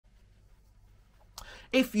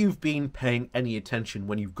If you've been paying any attention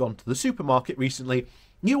when you've gone to the supermarket recently,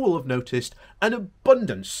 you will have noticed an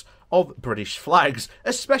abundance of British flags,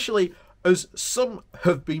 especially as some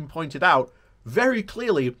have been pointed out very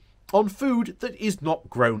clearly on food that is not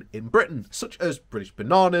grown in Britain, such as British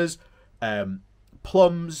bananas,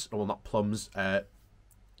 plums, well, not plums,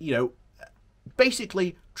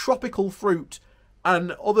 basically tropical fruit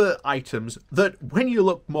and other items that, when you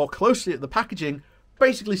look more closely at the packaging,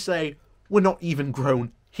 basically say were not even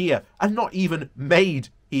grown here and not even made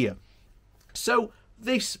here. So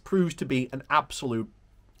this proves to be an absolute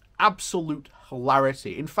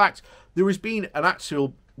hilarity. In fact, there has been an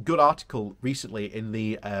actual good article recently in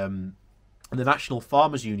the National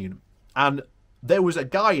Farmers Union, and there was a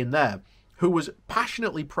guy in there who was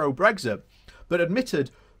passionately pro-Brexit, but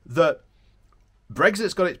admitted that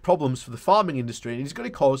Brexit's got its problems for the farming industry and it's going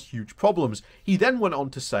to cause huge problems. He then went on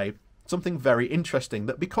to say something very interesting,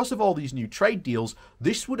 that because of all these new trade deals,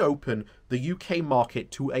 this would open the UK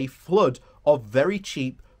market to a flood of very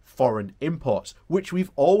cheap foreign imports, which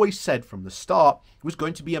we've always said from the start was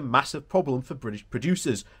going to be a massive problem for British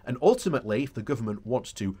producers. And ultimately, if the government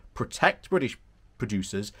wants to protect British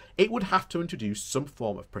producers, it would have to introduce some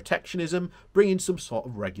form of protectionism, bring in some sort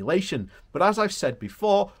of regulation. But as I've said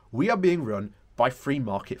before, we are being run by free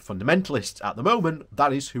market fundamentalists at the moment.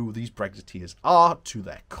 That is who these Brexiteers are to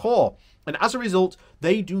their core. And as a result,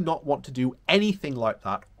 they do not want to do anything like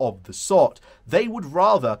that of the sort. They would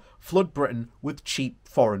rather flood Britain with cheap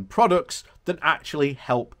foreign products than actually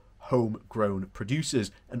help homegrown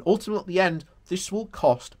producers. And ultimately, at the end, this will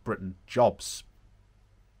cost Britain jobs.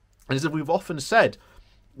 And as we've often said,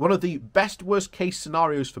 one of the best worst case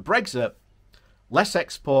scenarios for Brexit: less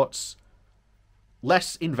exports,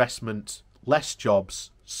 less investment, less jobs,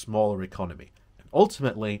 smaller economy. And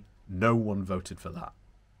ultimately, no one voted for that.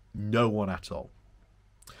 No one at all.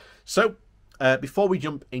 So, before we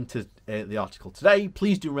jump into the article today,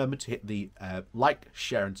 please do remember to hit the like,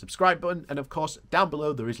 share and subscribe button. And of course, down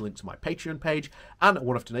below there is a link to my Patreon page and a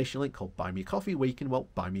one-off donation link called Buy Me a Coffee, where you can, well,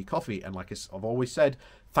 buy me a coffee. And like I've always said,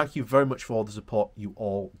 thank you very much for all the support you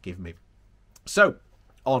all give me. So,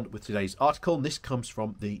 on with today's article, and this comes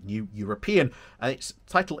from the New European, and its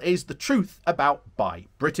title is "The Truth About Buy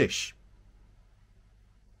British."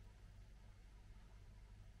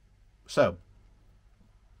 So,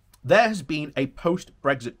 there has been a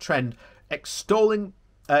post-Brexit trend exhorting,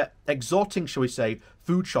 shall we say,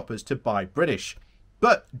 food shoppers to buy British.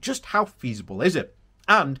 But just how feasible is it?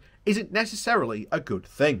 And is it necessarily a good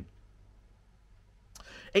thing?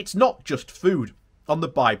 It's not just food. On the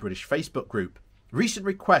Buy British Facebook group, recent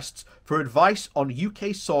requests for advice on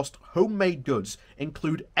UK-sourced homemade goods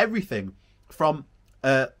include everything from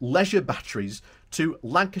leisure batteries to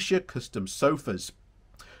Lancashire custom sofas.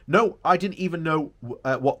 No, I didn't even know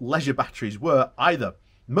what leisure batteries were either.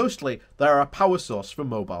 Mostly, they're a power source for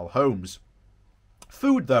mobile homes.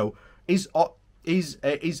 Food, though, is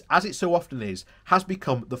as it so often is, has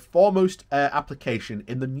become the foremost application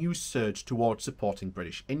in the new surge towards supporting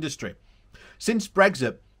British industry. Since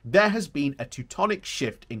Brexit, there has been a tectonic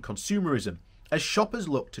shift in consumerism as shoppers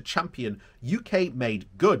look to champion UK-made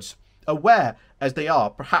goods, aware as they are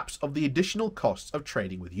perhaps of the additional costs of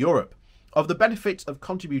trading with Europe, of the benefits of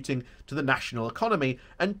contributing to the national economy,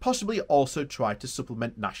 and possibly also try to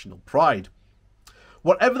supplement national pride.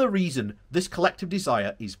 Whatever the reason, this collective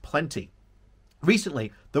desire is plenty.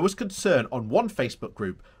 Recently, there was concern on one Facebook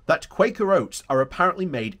group that Quaker oats are apparently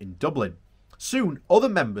made in Dublin. Soon, other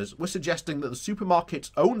members were suggesting that the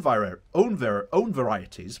supermarket's own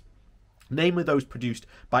varieties, namely those produced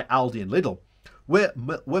by Aldi and Lidl, were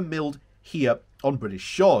milled here on British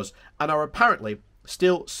shores and are apparently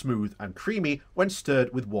still smooth and creamy when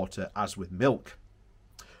stirred with water as with milk.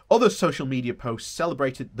 Other social media posts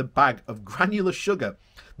celebrated the bag of granular sugar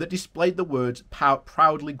that displayed the words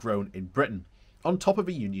 "proudly grown in Britain" on top of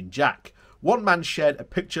a Union Jack. One man shared a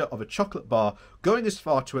picture of a chocolate bar, going as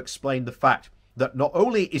far to explain the fact that not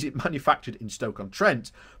only is it manufactured in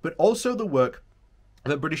Stoke-on-Trent, but also the work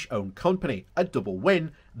of a British-owned company, a double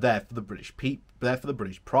win there for the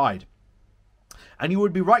British pride. And you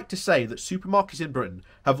would be right to say that supermarkets in Britain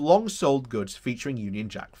have long sold goods featuring Union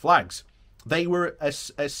Jack flags. They were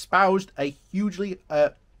espoused a hugely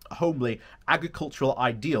homely agricultural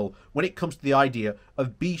ideal when it comes to the idea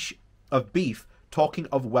of beef, talking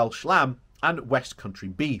of Welsh lamb and West Country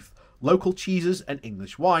beef. Local cheeses and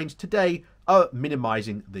English wines today are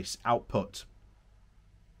minimising this output.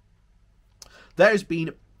 There has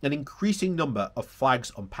been an increasing number of flags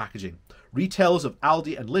on packaging. Retailers of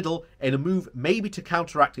Aldi and Lidl, in a move maybe to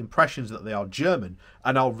counteract impressions that they are German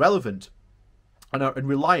and are relevant and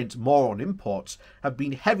reliant more on imports, have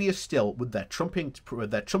been heavier still with their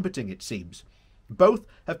trumpeting, it seems. Both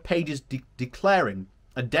have pages declaring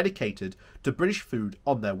and dedicated to British food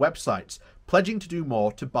on their websites, pledging to do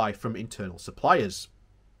more to buy from internal suppliers.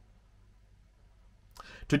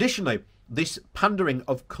 Traditionally, this pandering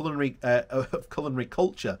of culinary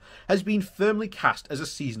culture has been firmly cast as a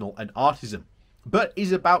seasonal and artisan, but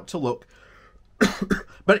is about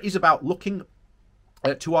looking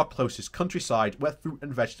to our closest countryside, where fruit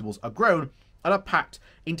and vegetables are grown and are packed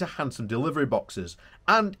into handsome delivery boxes,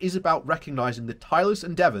 and is about recognising the tireless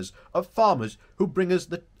endeavours of farmers who bring us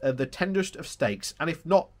the tenderest of steaks, and if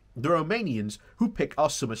not, the Romanians who pick our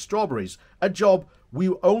summer strawberries, a job we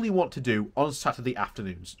only want to do on Saturday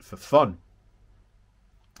afternoons for fun.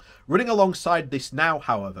 Running alongside this now,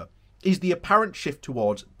 however, is the apparent shift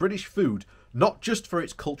towards British food, not just for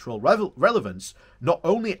its cultural relevance, not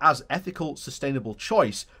only as ethical, sustainable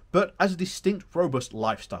choice, but as a distinct, robust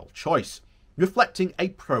lifestyle choice, reflecting a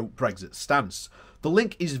pro-Brexit stance. The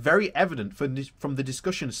link is very evident from the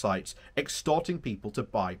discussion sites extorting people to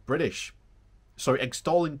buy British.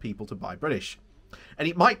 Extolling people to buy British. And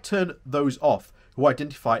it might turn those off who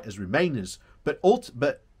identify as Remainers, but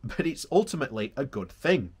it's ultimately a good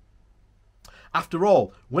thing. After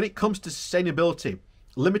all, when it comes to sustainability,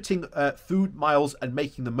 limiting food miles and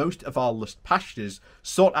making the most of our lush pastures,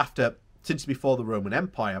 sought after since before the Roman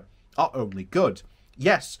Empire, are only good.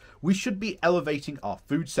 Yes, we should be elevating our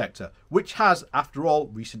food sector, which has, after all,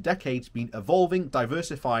 recent decades been evolving,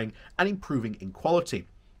 diversifying, and improving in quality.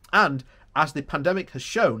 And, as the pandemic has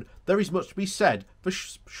shown, there is much to be said for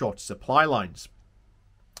shorter supply lines.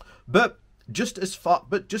 But just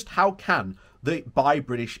how can the Buy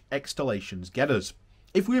British extollations get us?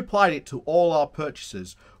 If we applied it to all our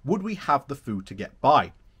purchases, would we have the food to get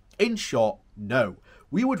by? In short, no.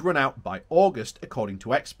 We would run out by August, according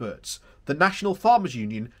to experts. The National Farmers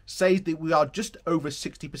Union says that we are just over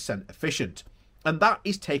 60% efficient, and that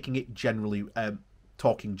is talking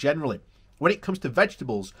generally. When it comes to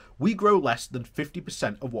vegetables, we grow less than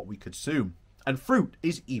 50% of what we consume, and fruit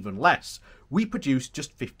is even less. We produce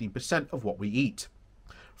just 15% of what we eat.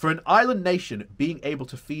 For an island nation, being able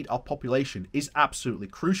to feed our population is absolutely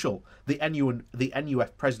crucial, the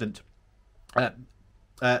NUF president,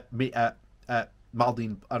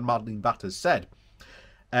 Madeleine Batters, said.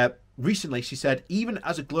 Recently, she said, even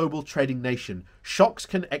as a global trading nation, shocks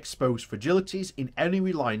can expose fragilities in any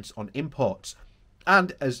reliance on imports,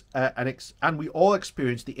 and we all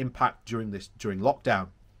experienced the impact during lockdown.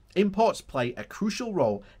 Imports play a crucial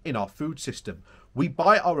role in our food system. We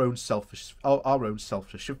buy our own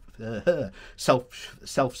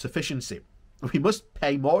self-sufficiency. We must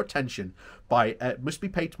pay more attention must be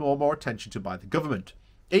paid more attention to by the government.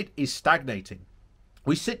 It is stagnating.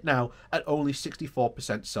 We sit now at only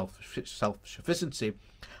 64% self-sufficiency,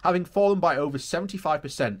 having fallen by over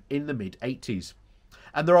 75% in the mid-80s.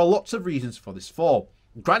 And there are lots of reasons for this fall.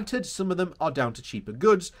 Granted, some of them are down to cheaper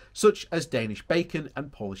goods, such as Danish bacon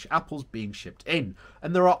and Polish apples being shipped in,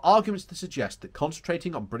 and there are arguments to suggest that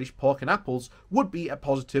concentrating on British pork and apples would be a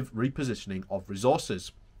positive repositioning of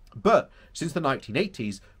resources. But since the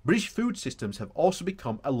 1980s, British food systems have also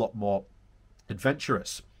become a lot more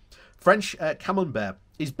adventurous. French camembert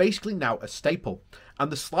is basically now a staple,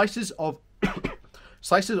 and the slices of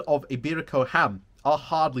Iberico ham are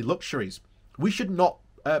hardly luxuries. We should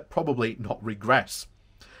probably not regress.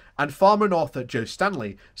 And farmer and author Joe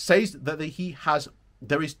Stanley says that has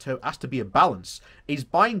to be a balance. Is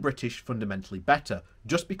buying British fundamentally better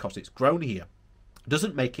just because it's grown here?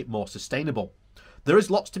 Doesn't make it more sustainable. There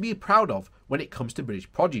is lots to be proud of when it comes to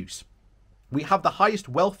British produce. We have the highest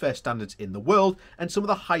welfare standards in the world and some of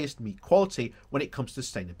the highest meat quality when it comes to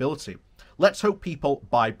sustainability. Let's hope people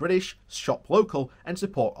buy British, shop local, and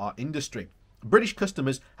support our industry. British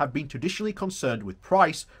customers have been traditionally concerned with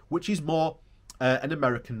price, which is more an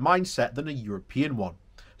American mindset than a European one.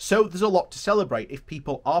 So there's a lot to celebrate if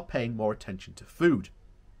people are paying more attention to food.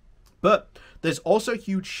 But there's also a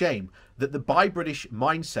huge shame that the Buy British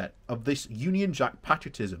mindset of this Union Jack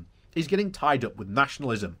patriotism is getting tied up with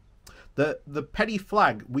nationalism. The petty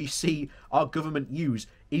flag we see our government use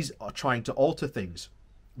is trying to alter things.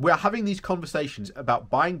 We are having these conversations about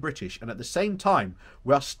buying British, and at the same time,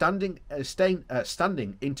 we are standing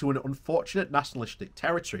into an unfortunate nationalistic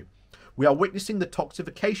territory. We are witnessing the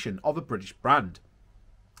toxification of a British brand.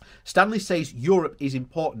 Stanley says Europe is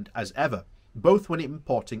important as ever, both when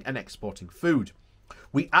importing and exporting food.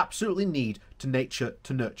 We absolutely need to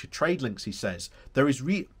nurture trade links, he says. There's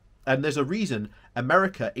a reason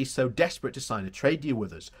America is so desperate to sign a trade deal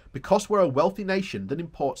with us, because we're a wealthy nation that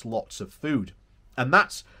imports lots of food. And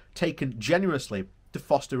that's taken generously to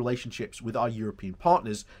foster relationships with our European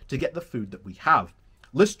partners to get the food that we have.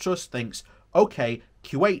 Liz Truss thinks, okay,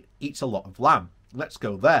 Kuwait eats a lot of lamb. Let's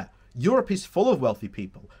go there. Europe is full of wealthy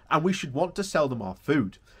people, and we should want to sell them our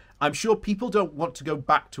food. I'm sure people don't want to go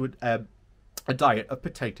back to a diet of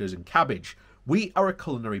potatoes and cabbage. We are a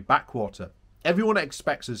culinary backwater. Everyone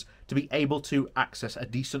expects us to be able to access a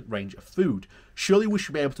decent range of food. Surely we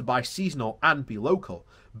should be able to buy seasonal and be local.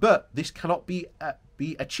 But this cannot be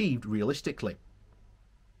achieved realistically.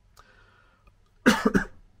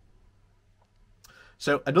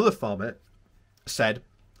 So another farmer said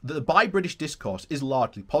that the Buy British discourse is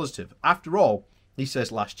largely positive. After all, he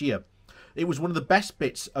says last year, it was one of the best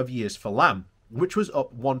bits of years for lamb, which was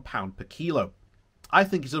up £1 per kilo. I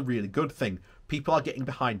think it's a really good thing. People are getting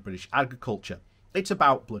behind British agriculture. It's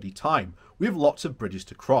about bloody time. We have lots of bridges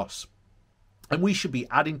to cross, and we should be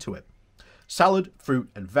adding to it. Salad, fruit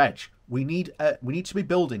and veg. We need to be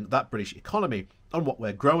building that British economy on what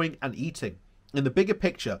we're growing and eating. In the bigger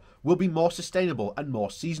picture, we'll be more sustainable and more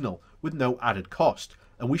seasonal with no added cost,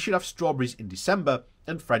 and we should have strawberries in December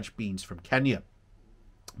and French beans from Kenya.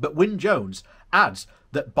 But Wyn Jones adds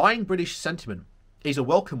that buying British sentiment is a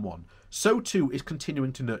welcome one, so too is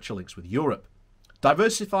continuing to nurture links with Europe.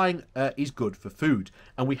 Diversifying is good for food,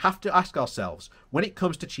 and we have to ask ourselves, when it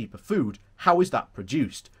comes to cheaper food, how is that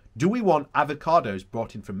produced? Do we want avocados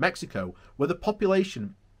brought in from Mexico, where the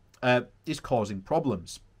population is causing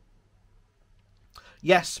problems?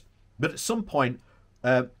 Yes, but at some point,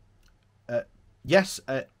 as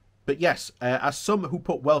some who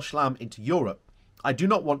put Welsh lamb into Europe, I do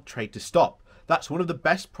not want trade to stop. That's one of the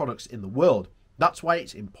best products in the world. That's why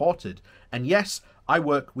it's imported. And yes,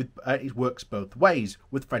 it works both ways,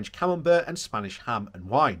 with French camembert and Spanish ham and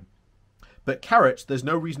wine. But carrots, there's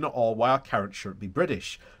no reason at all why our carrots shouldn't be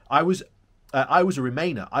British. I was a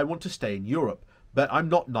Remainer. I want to stay in Europe. But I'm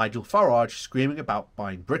not Nigel Farage screaming about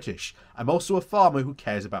buying British. I'm also a farmer who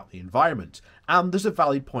cares about the environment. And there's a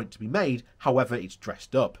valid point to be made, however it's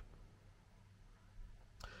dressed up.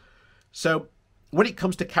 So, when it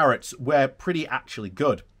comes to carrots, we're pretty actually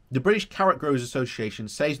good. The British Carrot Growers Association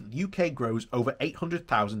says that the UK grows over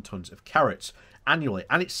 800,000 tonnes of carrots annually,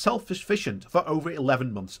 and it's self-sufficient for over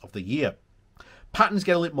 11 months of the year. Patterns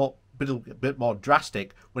get a bit more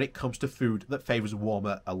drastic when it comes to food that favours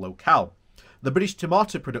warmer locale. The British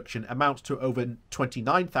tomato production amounts to over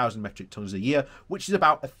 29,000 metric tonnes a year, which is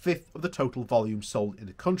about a fifth of the total volume sold in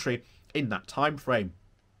the country in that time frame.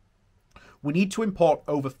 We need to import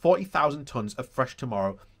over 40,000 tonnes of fresh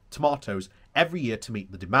tomatoes every year to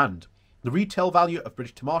meet the demand. The retail value of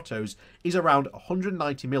British tomatoes is around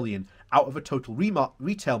 190 million out of a total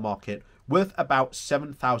retail market worth about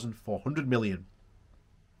 7,400 million.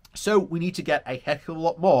 So we need to get a heck of a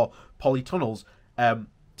lot more polytunnels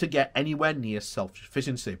to get anywhere near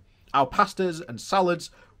self-sufficiency. Our pastas and salads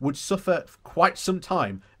would suffer for quite some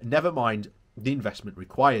time, never mind the investment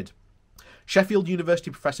required. Sheffield University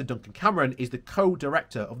Professor Duncan Cameron is the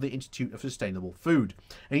co-director of the Institute of Sustainable Food,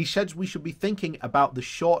 and he says we should be thinking about the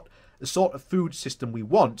sort of food system we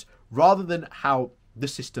want, rather than how the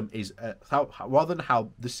system is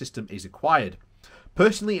acquired.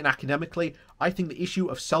 Personally and academically, I think the issue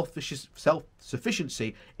of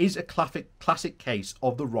self-sufficiency is a classic case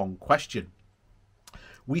of the wrong question.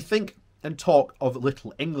 We think and talk of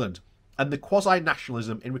Little England and the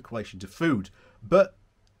quasi-nationalism in relation to food, but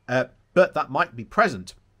that might be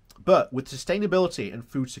present. But with sustainability and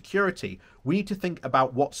food security, we need to think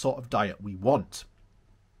about what sort of diet we want.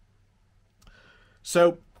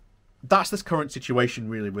 So that's the current situation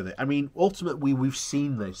really with it. I mean, ultimately we've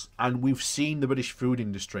seen this, and we've seen the British food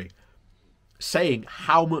industry saying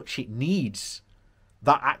how much it needs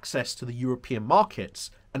that access to the European markets.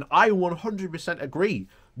 And I 100% agree.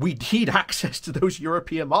 We need access to those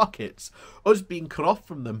European markets. Us being cut off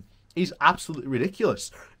from them is absolutely ridiculous.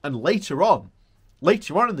 And later on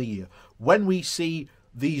in the year, when we see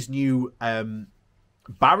these new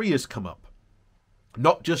barriers come up,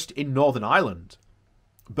 not just in Northern Ireland,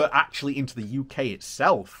 but actually into the UK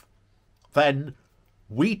itself, then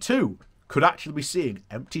we too could actually be seeing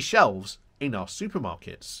empty shelves in our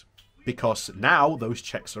supermarkets. Because now those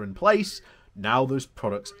checks are in place, now those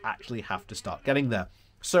products actually have to start getting there.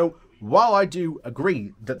 So while I do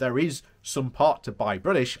agree that there is some part to buy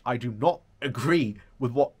British, I do not agree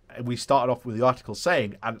with what we started off with the article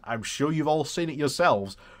saying, and I'm sure you've all seen it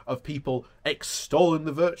yourselves, of people extolling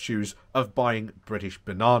the virtues of buying British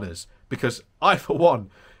bananas. Because I, for one,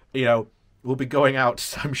 will be going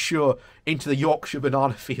out, I'm sure, into the Yorkshire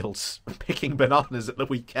banana fields, picking bananas at the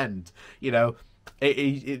weekend.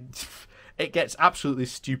 It gets absolutely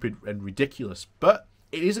stupid and ridiculous. But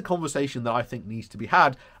it is a conversation that I think needs to be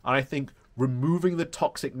had, and I think removing the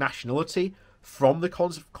toxic nationality from the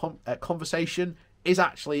conversation is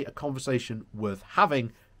actually a conversation worth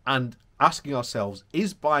having, and asking ourselves,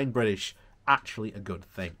 is buying British actually a good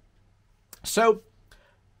thing? So,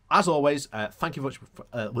 as always, thank you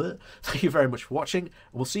very much for watching.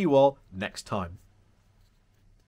 We'll see you all next time.